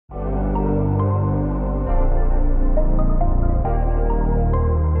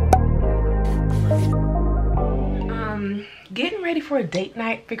getting ready for a date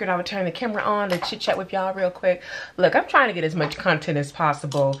night. Figured I would turn the camera on to chit chat with y'all real quick. Look, I'm trying to get as much content as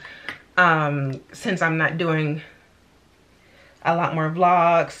possible since I'm not doing a lot more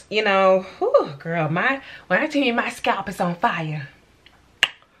vlogs. You know, whew, girl, when I tell you my scalp is on fire.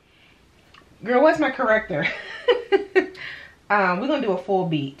 Girl, what's my corrector? We're gonna do a full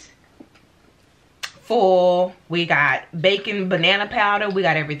beat. Full. We got bacon, banana powder. We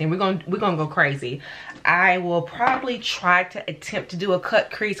got everything. We're gonna go crazy. I will probably try to attempt to do a cut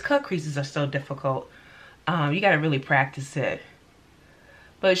crease. Cut creases are so difficult. You gotta really practice it.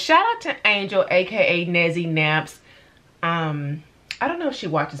 But shout out to Angel, aka Nezzy Naps. I don't know if she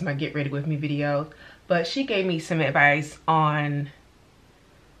watches my Get Ready With Me video, but she gave me some advice on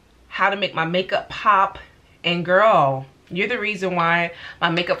how to make my makeup pop. And girl, you're the reason why my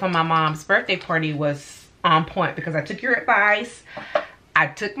makeup for my mom's birthday party was on point, because I took your advice. I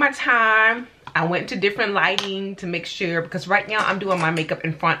took my time. I went to different lighting to make sure, because right now I'm doing my makeup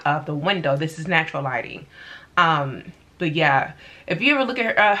in front of the window. This is natural lighting. But yeah, if you ever look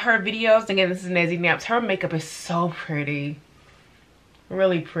at her videos, again, this is Nezzy Naps. Her makeup is so pretty.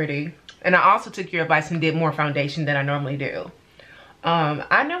 Really pretty. And I also took your advice and did more foundation than I normally do.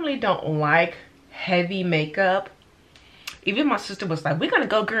 I normally don't like heavy makeup. Even my sister was like, we're gonna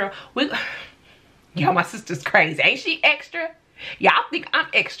go, girl. Yo, my sister's crazy. Ain't she extra? Y'all think I'm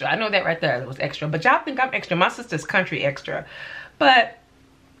extra. I know that right there. It was extra. But y'all think I'm extra. My sister's country extra. But,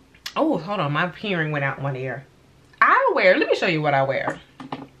 oh, hold on. My hearing went out in one ear. I wear, let me show you what I wear.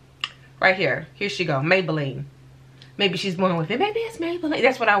 Right here. Here she go. Maybelline. Maybe she's born with it. Maybe it's Maybelline.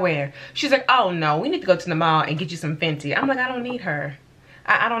 That's what I wear. She's like, oh, no. We need to go to the mall and get you some Fenty. I'm like, I don't need her.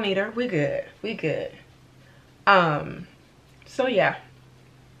 I don't need her. We good. We good. So yeah.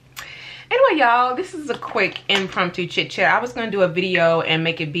 Anyway, y'all, this is a quick impromptu chit chat. I was gonna do a video and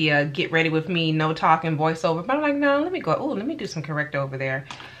make it be a get ready with me, no talking voiceover, but I'm like, no, let me go. Oh, let me do some correct over there,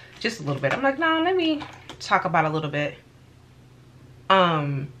 just a little bit. I'm like, no, let me talk about a little bit.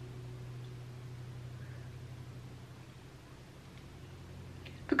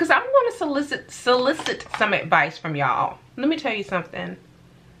 Because I'm going to solicit some advice from y'all. Let me tell you something.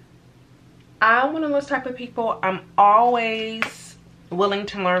 I'm one of those type of people. I'm always willing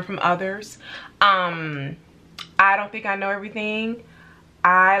to learn from others. I don't think I know everything.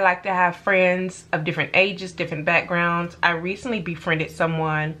 I like to have friends of different ages, different backgrounds. I recently befriended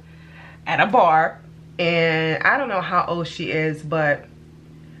someone at a bar, and I don't know how old she is, but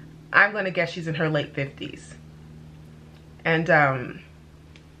I'm gonna guess she's in her late 50s. And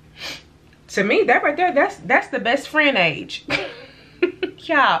to me, that right there, that's the best friend age.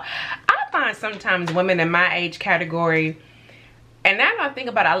 Y'all, I find sometimes women in my age category, and now that I think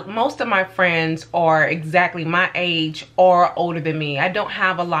about it, most of my friends are exactly my age or older than me. I don't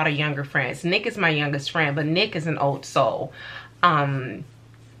have a lot of younger friends. Nick is my youngest friend, but Nick is an old soul.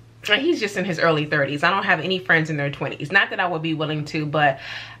 He's just in his early 30s. I don't have any friends in their 20s. Not that I would be willing to, but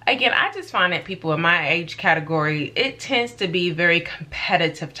again, I just find that people in my age category, it tends to be very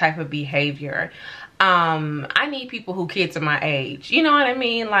competitive type of behavior. I need people who kids are my age. You know what I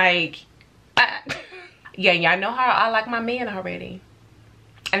mean? Like, yeah, y'all know how I like my men already.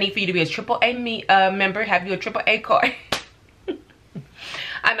 I need for you to be a AAA member. Have you a AAA card?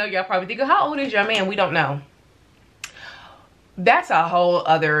 I know y'all probably thinking, how old is your man? We don't know. That's a whole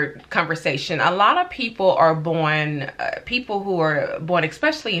other conversation. A lot of people are born, people who are born,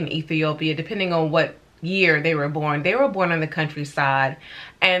 especially in Ethiopia, depending on what year they were born in the countryside,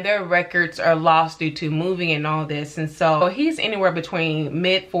 and their records are lost due to moving and all this. And so he's anywhere between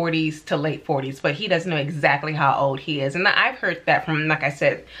mid 40s to late 40s, but he doesn't know exactly how old he is. And I've heard that from, like I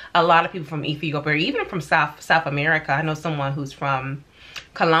said, a lot of people from Ethiopia, even from South America. I know someone who's from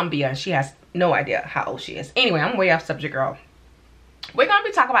Colombia, and she has no idea how old she is. Anyway, I'm way off subject, girl. We're going to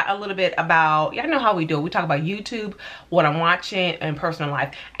be talking about a little bit about, y'all know how we do it. We talk about YouTube, what I'm watching, and personal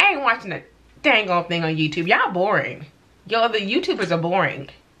life. I ain't watching a dang old thing on YouTube. Y'all boring. Yo, the YouTubers are boring.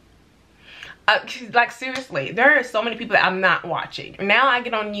 Like, seriously, there are so many people that I'm not watching. Now I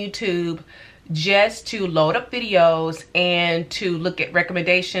get on YouTube just to load up videos and to look at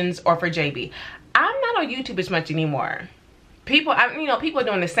recommendations or for JB. I'm not on YouTube as much anymore. People, you know, people are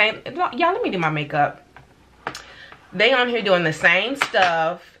doing the same. Y'all, let me do my makeup. They on here doing the same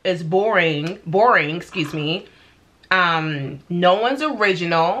stuff. It's boring, excuse me. No one's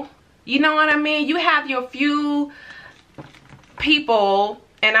original. You know what I mean? You have your few people,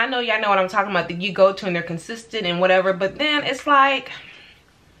 and I know y'all know what I'm talking about, that you go to and they're consistent and whatever, but then it's like,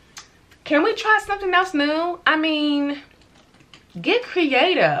 can we try something else new? I mean, get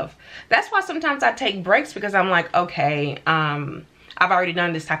creative. That's why sometimes I take breaks, because I'm like, okay, I've already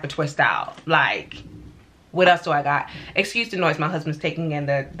done this type of twist out. Like, What else do I got? Excuse the noise, my husband's taking in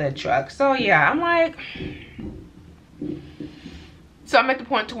the truck. So yeah, I'm like, so I'm at the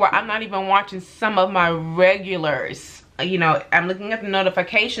point to where I'm not even watching some of my regulars. You know, I'm looking at the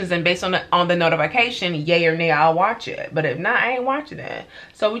notifications, and based on the notification, yay or nay, I'll watch it. But if not, I ain't watching it.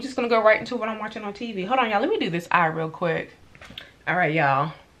 So we're just gonna go right into what I'm watching on TV. Hold on, y'all, let me do this eye real quick. All right,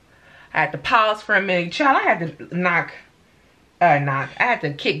 y'all. I had to pause for a minute. Child, I had to I had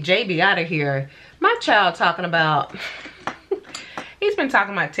to kick JB out of here. My child talking about, he's been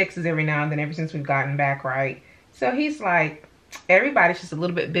talking about Texas every now and then ever since we've gotten back, right? So he's like, everybody's just a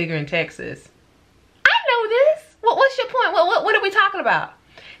little bit bigger in Texas. I know this. What's your point? What are we talking about?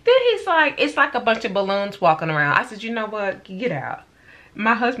 Then he's like, it's like a bunch of balloons walking around. I said, you know what? Get out.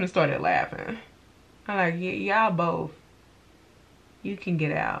 My husband started laughing. I'm like, y'all both. You can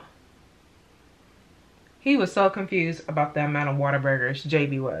get out. He was so confused about the amount of Whataburgers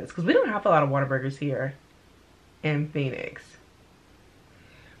JB was. Because we don't have a lot of Whataburgers here in Phoenix.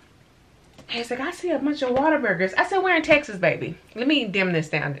 He's like, I see a bunch of Whataburgers. I said, we're in Texas, baby. Let me dim this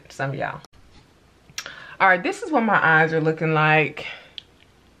down to some of y'all. Alright, this is what my eyes are looking like.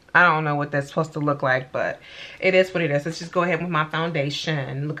 I don't know what that's supposed to look like, but it is what it is. Let's just go ahead with my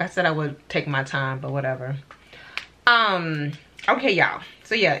foundation. Look, I said I would take my time, but whatever. Okay, y'all.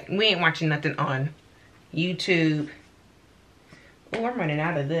 So yeah, we ain't watching nothing on YouTube. Oh, I'm running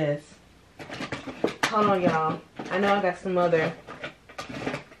out of this. Hold on, y'all. I know I got some other.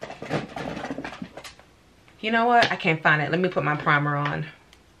 You know what? I can't find it. Let me put my primer on.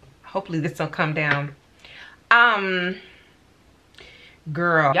 Hopefully this will come down.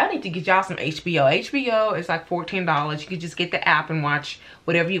 Girl, y'all need to get y'all some HBO. HBO is like $14. You can just get the app and watch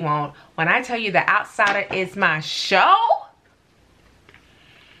whatever you want. When I tell you The Outsider is my show,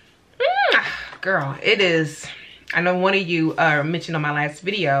 girl, it is. I know one of you mentioned on my last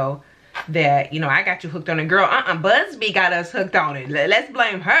video that, you know, I got you hooked on it. Girl, Busby got us hooked on it. Let's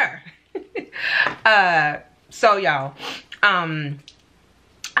blame her. So y'all, I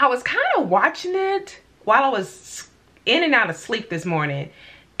was kind of watching it while I was in and out of sleep this morning,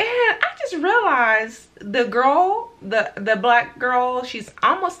 and I just realized the girl, the black girl, she's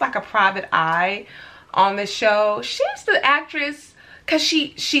almost like a private eye on the show. She's the actress, because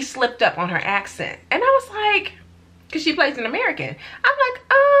she slipped up on her accent, and I was like, because she plays an American, I'm like,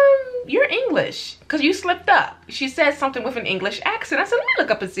 you're English because you slipped up. She said something with an English accent. I said, let me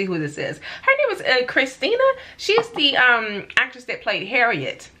look up and see who this is. Her name is Christina. She's the actress that played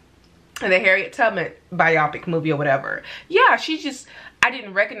Harriet in the Harriet Tubman biopic movie or whatever. Yeah, she's just, I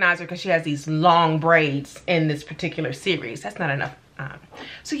didn't recognize her because she has these long braids in this particular series. That's not enough.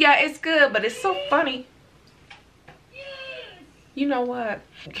 So yeah, it's good, but it's so funny. You know what?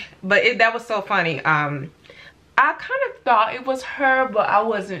 But that was so funny. I kind of thought it was her, but I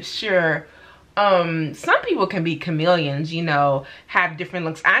wasn't sure. Some people can be chameleons, you know, have different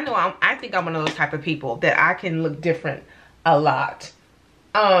looks. I know I think I'm one of those type of people that I can look different a lot.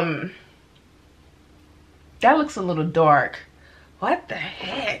 That looks a little dark. What the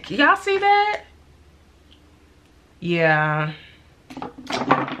heck? Y'all see that? Yeah.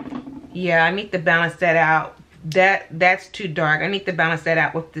 Yeah, I need to balance that out. That's too dark. I need to balance that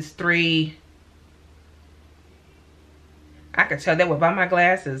out with this 3. I could tell that without my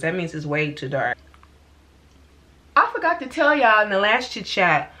glasses. That means it's way too dark. I forgot to tell y'all in the last chit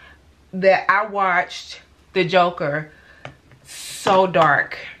chat that I watched The Joker, so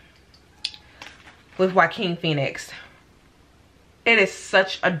dark, with Joaquin Phoenix. It is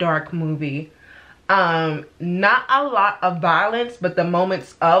such a dark movie. Not a lot of violence, but the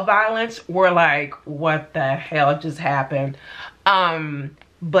moments of violence were like, what the hell just happened?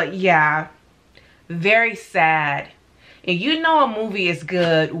 But yeah, very sad. And you know a movie is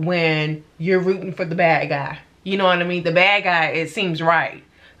good when you're rooting for the bad guy. You know what I mean? The bad guy, it seems right.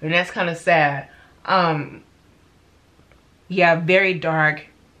 And that's kind of sad. Yeah, very dark,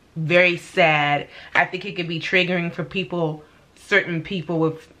 very sad. I think it could be triggering for people, certain people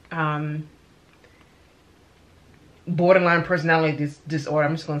with borderline personality disorder.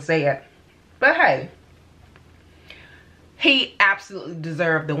 I'm just going to say it. But hey, he absolutely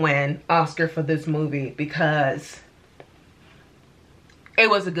deserved the win Oscar for this movie because it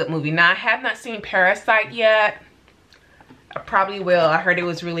was a good movie. Now, I have not seen Parasite yet. I probably will. I heard it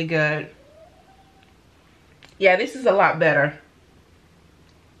was really good. Yeah, this is a lot better.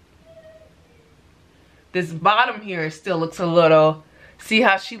 This bottom here still looks a little, see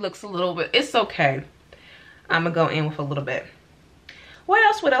how she looks a little bit. It's okay. I'm gonna go in with a little bit. What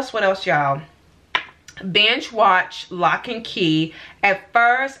else, y'all? Binge watch Lock and Key. At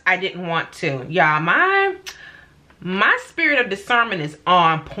first, I didn't want to. Y'all, my spirit of discernment is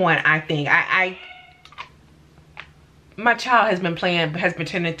on point, I think. my child has been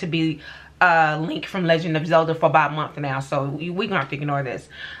pretending to be Link from Legend of Zelda for about a month now, so we're gonna have to ignore this.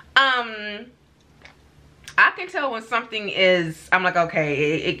 I can tell when something is, I'm like, okay,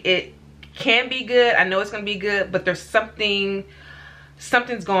 it can be good. I know it's gonna be good, but there's something's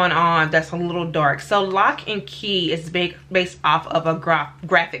going on that's a little dark. So Lock and Key is based off of a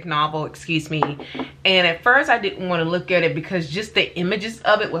graphic novel, excuse me. And at first I didn't want to look at it because just the images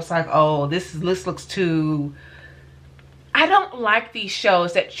of it was like, oh, this looks too... I don't like these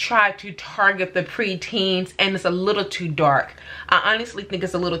shows that try to target the preteens, and it's a little too dark. I honestly think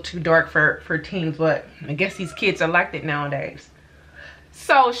it's a little too dark for teens, but I guess these kids are like that nowadays.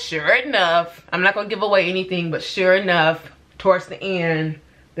 So sure enough, I'm not gonna give away anything, but sure enough, towards the end,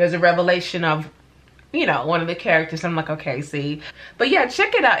 there's a revelation of, you know, one of the characters. I'm like, okay, see. But yeah,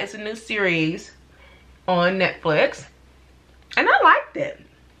 check it out. It's a new series on Netflix, and I liked it.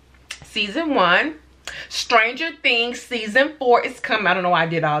 Season 1. Stranger Things season 4 is coming. I don't know why I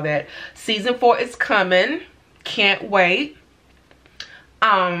did all that. Season 4 is coming. Can't wait.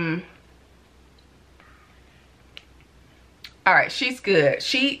 All right, she's good.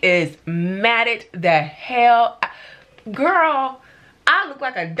 She is mad at the hell. Girl, I look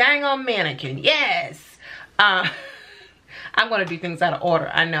like a dang on mannequin. Yes. I'm gonna do things out of order.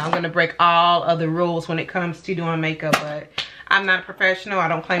 I know I'm gonna break all of the rules when it comes to doing makeup, but I'm not a professional. I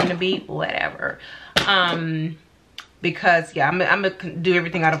don't claim to be. Whatever. Because yeah, I'm gonna do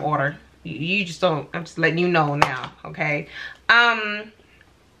everything out of order. You just don't. I'm just letting you know now. Okay.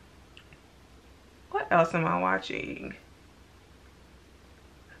 What else am I watching?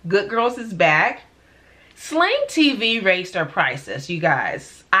 Good Girls is back. Sling TV raised their prices, you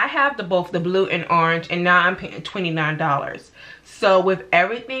guys. I have both the blue and orange, and now I'm paying $29. So with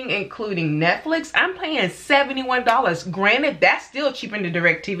everything, including Netflix, I'm paying $71. Granted, that's still cheaper than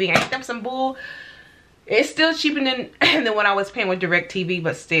DirecTV. Ain't that some bull? It's still cheaper than what I was paying with DirecTV,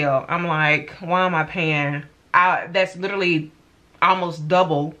 but still, I'm like, why am I paying? That's literally almost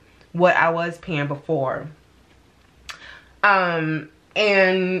double what I was paying before. And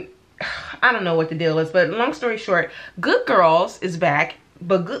I don't know what the deal is, but long story short, Good Girls is back,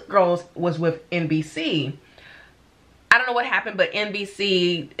 but Good Girls was with NBC. I don't know what happened, but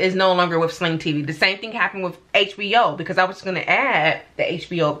NBC is no longer with Sling TV. The same thing happened with HBO, because I was going to add the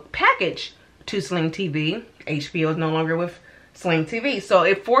HBO package to Sling TV. HBO is no longer with Sling TV, so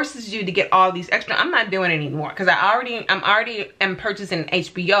it forces you to get all these extra. I'm not doing it anymore because I'm already purchasing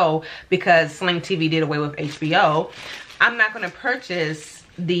HBO because Sling TV did away with HBO. I'm not going to purchase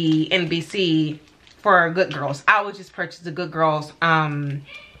the NBC for Good Girls. I would just purchase the Good Girls the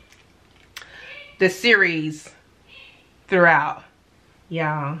series throughout.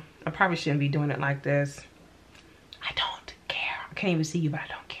 Yeah, I probably shouldn't be doing it like this. I don't care. I can't even see you, but I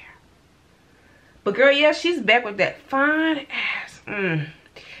don't care. But girl, yeah, she's back with that fine ass.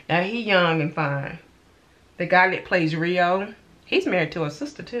 Now he young and fine. The guy that plays Rio, he's married to a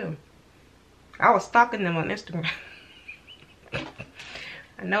sister too. I was stalking them on Instagram.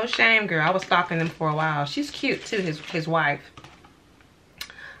 No shame, girl. I was stalking them for a while. She's cute too, his wife.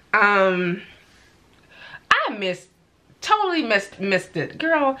 I totally missed it.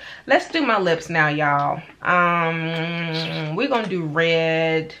 Girl, let's do my lips now, y'all. We're gonna do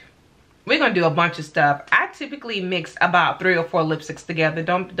red. We're gonna do a bunch of stuff. I typically mix about 3 or 4 lipsticks together.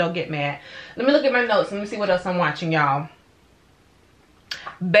 Don't get mad. Let me look at my notes. Let me see what else I'm watching, y'all.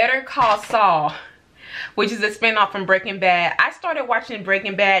 Better Call Saul, which is a spinoff from Breaking Bad. I started watching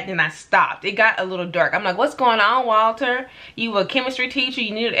Breaking Bad, then I stopped. It got a little dark. I'm like, what's going on, Walter? You were a chemistry teacher.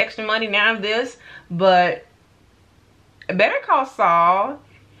 You needed extra money. Now this. But Better Call Saul,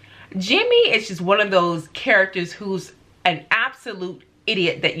 Jimmy is just one of those characters who's an absolute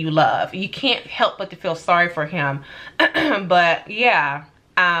idiot that you love. You can't help but to feel sorry for him. But yeah,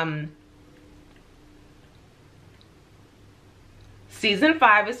 season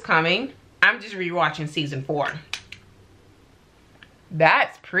 5 is coming. I'm just rewatching season 4.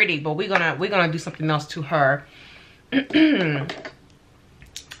 That's pretty, but we're gonna do something else to her.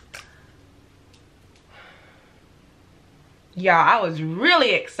 Y'all, I was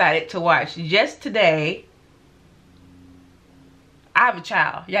really excited to watch just today. I have a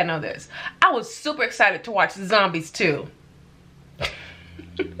child. Y'all know this. I was super excited to watch Zombies 2.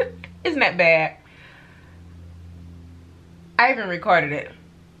 Isn't that bad? I even recorded it.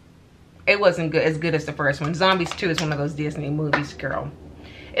 It wasn't as good as the first one. Zombies 2 is one of those Disney movies, girl.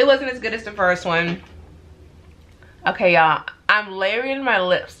 It wasn't as good as the first one. Okay, y'all. I'm layering my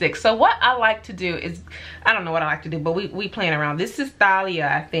lipstick. So what I like to do is, I don't know what I like to do, but we playing around. This is Thalia,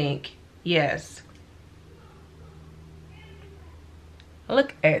 I think. Yes.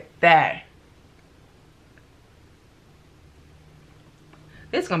 Look at that.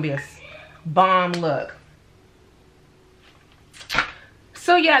 It's gonna be a bomb look.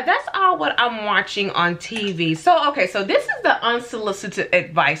 So yeah, that's all what I'm watching on TV. So okay, so this is the unsolicited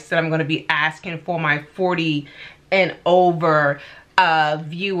advice that I'm going to be asking for my 40 and over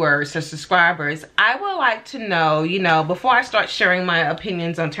viewers or subscribers. I would like to know, you know, before I start sharing my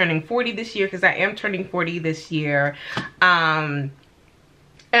opinions on turning 40 this year, because I am turning 40 this year. And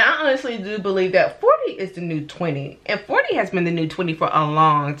I honestly do believe that 40 is the new 20. And 40 has been the new 20 for a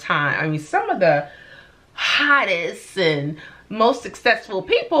long time. I mean, some of the hottest and most successful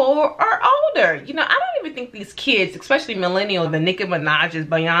people are older. You know, I don't even think these kids, especially millennials, the Nicki Minaj's,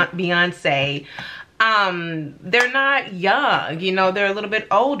 Beyonce, they're not young, you know, they're a little bit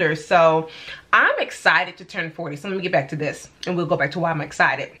older. So I'm excited to turn 40. So let me get back to this and we'll go back to why I'm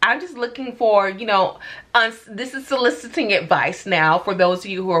excited. I'm just looking for, you know, this is soliciting advice now for those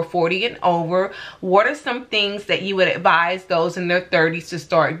of you who are 40 and over. What are some things that you would advise those in their 30s to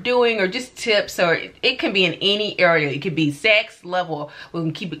start doing, or just tips, or it can be in any area. It could be sex, level. We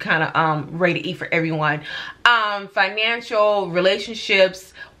can keep it kind of rated E for everyone. Financial,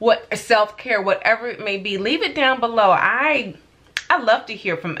 relationships, what self-care, whatever it may be. Leave it down below. I love to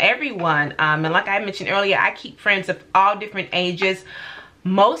hear from everyone. And like I mentioned earlier, I keep friends of all different ages.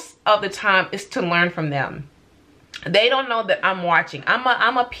 Most of the time it's to learn from them. They don't know that I'm watching.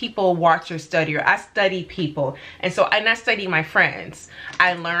 I'm a people watcher, studier. I study people. And I study my friends.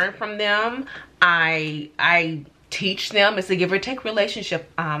 I learn from them. I teach them. It's a give or take relationship.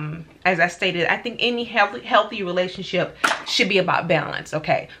 As I stated, I think any healthy relationship should be about balance.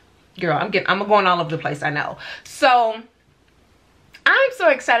 Okay, girl, I'm going all over the place, I know. So I'm so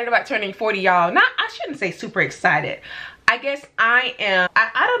excited about turning 40, y'all. I shouldn't say super excited. I guess I am.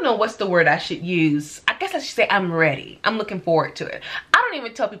 I don't know what's the word I should use. I guess I should say I'm ready. I'm looking forward to it. I don't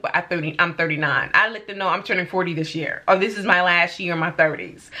even tell people I'm 39. I let them know I'm turning 40 this year, or this is my last year in my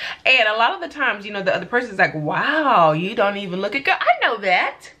 30s. And a lot of the times, you know, the other person's like, wow, you don't even look at good. I know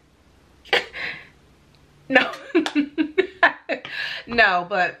that. No. No,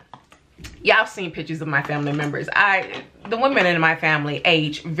 but y'all seen pictures of my family members. The women in my family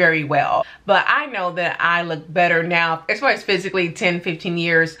age very well, but I know that I look better now as far as physically 10-15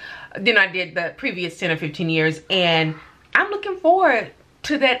 years than I did the previous 10 or 15 years. And I'm looking forward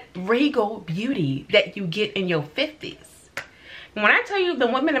to that regal beauty that you get in your 50s. When I tell you the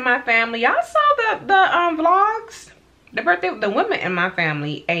women in my family, y'all saw the vlogs. The women in my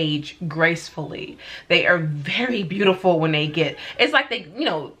family age gracefully. They are very beautiful when they get, it's like they, you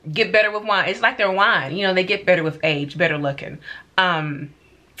know, get better with wine. It's like their wine, you know, they get better with age, better looking. My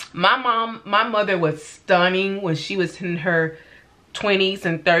mother was stunning when she was in her 20s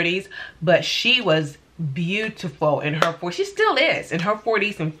and 30s, but she was beautiful in her 40s. She still is in her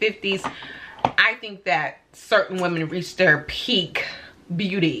 40s and 50s. I think that certain women reach their peak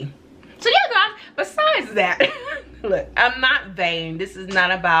beauty. So yeah, guys, besides that, look, I'm not vain. This is not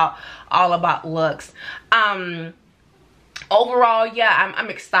all about looks. Overall, yeah,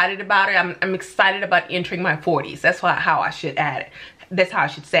 I'm excited about it. I'm excited about entering my 40s. That's how I should add it. That's how I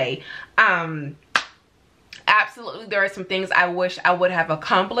should say. Absolutely, there are some things I wish I would have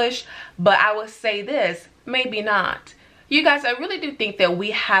accomplished, but I would say this, maybe not. You guys, I really do think that we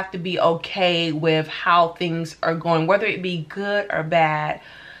have to be okay with how things are going, whether it be good or bad.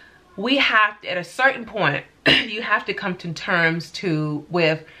 We have to, at a certain point, you have to come to terms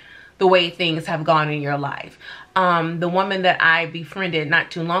with the way things have gone in your life. The woman that I befriended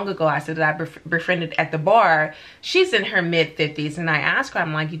not too long ago, I said that I befriended at the bar, she's in her mid-50s, and I asked her,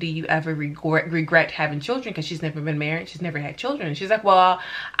 I'm like, do you ever regret having children? Because she's never been married, she's never had children. And she's like, well,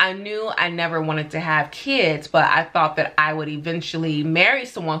 I knew I never wanted to have kids, but I thought that I would eventually marry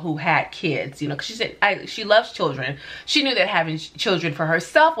someone who had kids, you know, because she said she loves children. She knew that having children for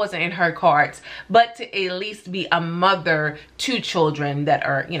herself wasn't in her cards, but to at least be a mother to children that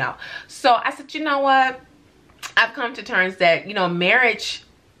are, you know. So I said, you know what? I've come to terms that, you know, marriage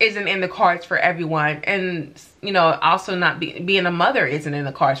isn't in the cards for everyone, and, you know, also not being a mother isn't in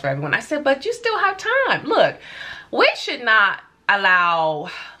the cards for everyone. I said, but you still have time. Look, we should not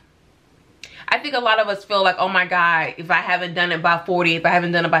allow, I think a lot of us feel like, oh my God, if I haven't done it by 40, if I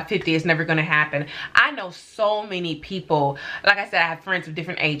haven't done it by 50, it's never going to happen. I know so many people, like I said, I have friends of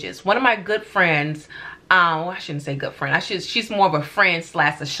different ages. One of my good friends, well, I shouldn't say good friend. She's more of a friend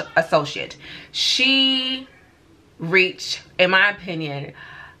 / associate. She reached, in my opinion,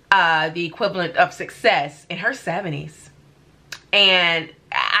 the equivalent of success in her 70s. And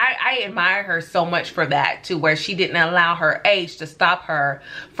I admire her so much for that, to where she didn't allow her age to stop her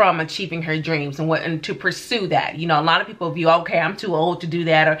from achieving her dreams and to pursue that. You know, a lot of people view, okay, I'm too old to do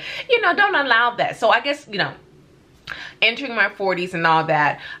that, or, you know, don't allow that. So I guess, you know, entering my 40s and all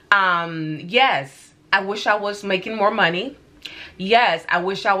that, yes, I wish I was making more money. Yes, I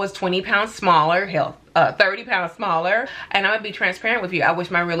wish I was 20 pounds smaller, hell, 30 pounds smaller. And I'm gonna be transparent with you. I wish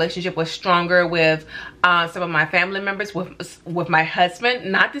my relationship was stronger with some of my family members, with my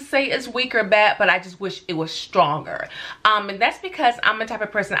husband. Not to say it's weak or bad, but I just wish it was stronger. And that's because I'm the type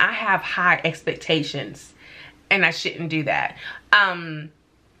of person, I have high expectations, and I shouldn't do that.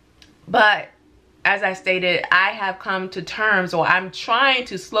 But as I stated, I have come to terms, or I'm trying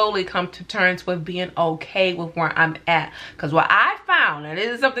to slowly come to terms with being okay with where I'm at. Because what I found, and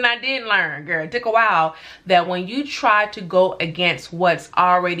this is something I did learn, girl, it took a while, that when you try to go against what's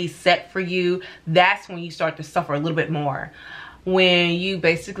already set for you, that's when you start to suffer a little bit more. When you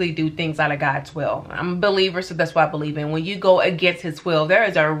basically do things out of God's will. I'm a believer, so that's what I believe in. When you go against his will, there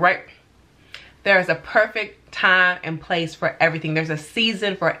is a perfect time and place for everything. There's a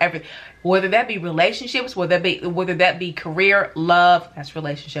season for everything. Whether that be relationships, whether that be career, love, that's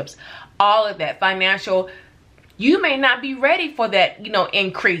relationships, all of that, financial. You may not be ready for that, you know,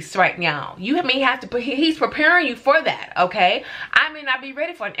 increase right now. You may have to he's preparing you for that, okay? I may not be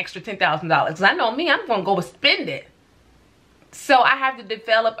ready for an extra $10,000 because I know me, I'm gonna go spend it. So I have to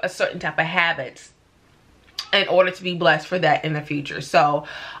develop a certain type of habits in order to be blessed for that in the future. So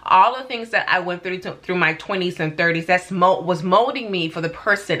all the things that I went through my 20s and 30s, was molding me for the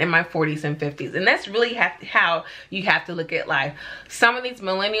person in my 40s and 50s. And that's really how you have to look at life. Some of these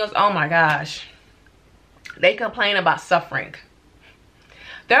millennials, oh my gosh, they complain about suffering.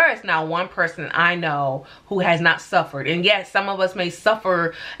 There is not one person I know who has not suffered. And yes, some of us may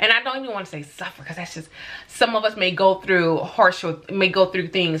suffer, and I don't even want to say suffer, because that's just, some of us may go through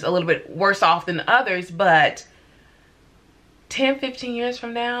things a little bit worse off than others, but 10, 15 years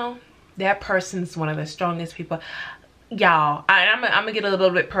from now, that person's one of the strongest people. Y'all, I'm gonna get a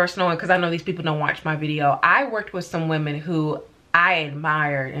little bit personal, because I know these people don't watch my video. I worked with some women who I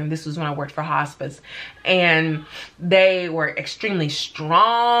admired, and this was when I worked for hospice, and they were extremely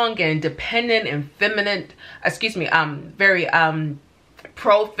strong and independent and feminine, very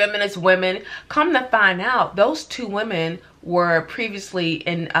pro-feminist women. Come to find out, those two women were previously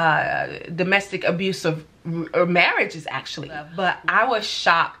in domestic abusive marriages, actually. But I was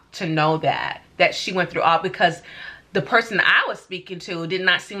shocked to know that she went through all, because the person I was speaking to did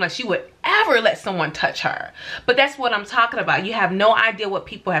not seem like she would ever let someone touch her. But that's what I'm talking about. You have no idea what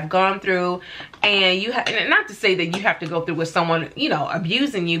people have gone through, and and not to say that you have to go through with someone, you know,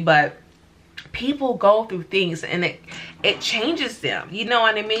 abusing you, but people go through things and it changes them, you know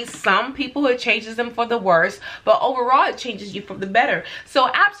what I mean? Some people, it changes them for the worse, but overall it changes you for the better. So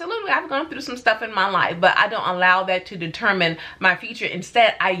absolutely, I've gone through some stuff in my life, but I don't allow that to determine my future.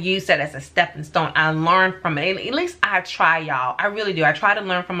 Instead, I use that as a stepping stone. I learn from it. At least I try, y'all. I really do. I try to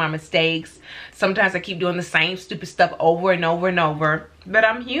learn from my mistakes. Sometimes I keep doing the same stupid stuff over and over and over, but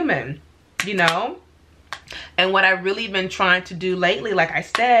I'm human, you know? And what I've really been trying to do lately, like I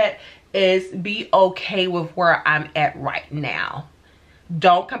said, is be okay with where I'm at right now.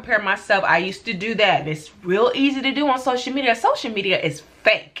 Don't compare myself. I used to do that. It's real easy to do on social media. Social media is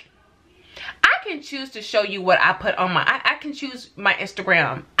fake. I can choose to show you what I put on I can choose my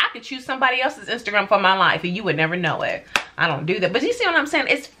Instagram. I could choose somebody else's Instagram for my life, and you would never know it. I don't do that. But you see what I'm saying?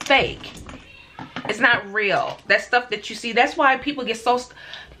 It's fake. It's not real. That stuff that you see, that's why people get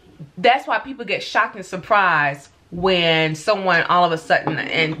shocked and surprised when someone all of a sudden,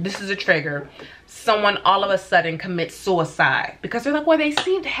 and this is a trigger, someone all of a sudden commits suicide, because they're like, well, they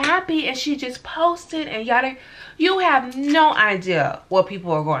seemed happy and she just posted and yada. You have no idea what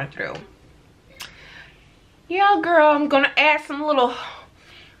people are going through. Yeah, girl, I'm gonna add some little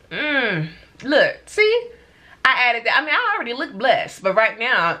look, see, I added that. I mean, I already look blessed, but right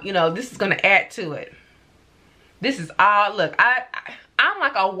now, you know, this is gonna add to it. This is all, look, I'm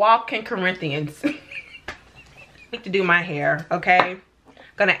like a walking Corinthians. Need to do my hair, okay?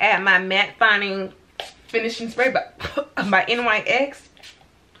 Gonna add my matte finishing spray by NYX.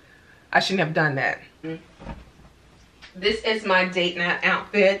 I shouldn't have done that. This is my date night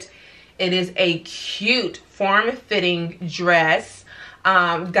outfit. It is a cute form-fitting dress.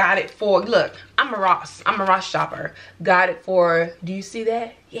 Got it for, look, I'm a Ross shopper. Got it for, do you see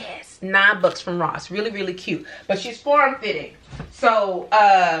that? Yes, $9 from Ross. Really, really cute. But she's form-fitting. So,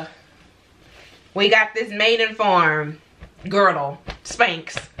 we got this Maiden Farm girdle,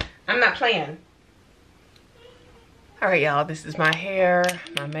 Spanx. I'm not playing. All right, y'all, this is my hair,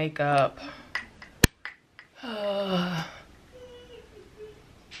 my makeup.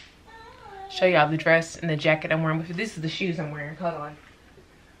 Show y'all the dress and the jacket I'm wearing. This is the shoes I'm wearing. Hold on.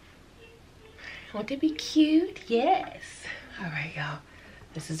 Won't it be cute? Yes. All right, y'all.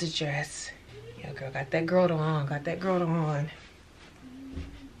 This is the dress. Yeah, girl, got that girdle on. Got that girdle on.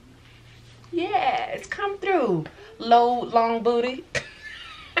 Yes, come through. Low, long booty.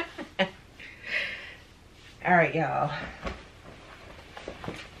 All right, y'all.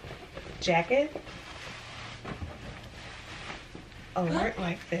 Jacket. Over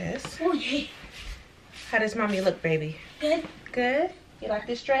like this. Oh, yeah. How does mommy look, baby? Good. Good? You like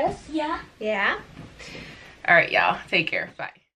this dress? Yeah. Yeah? All right, y'all. Take care. Bye.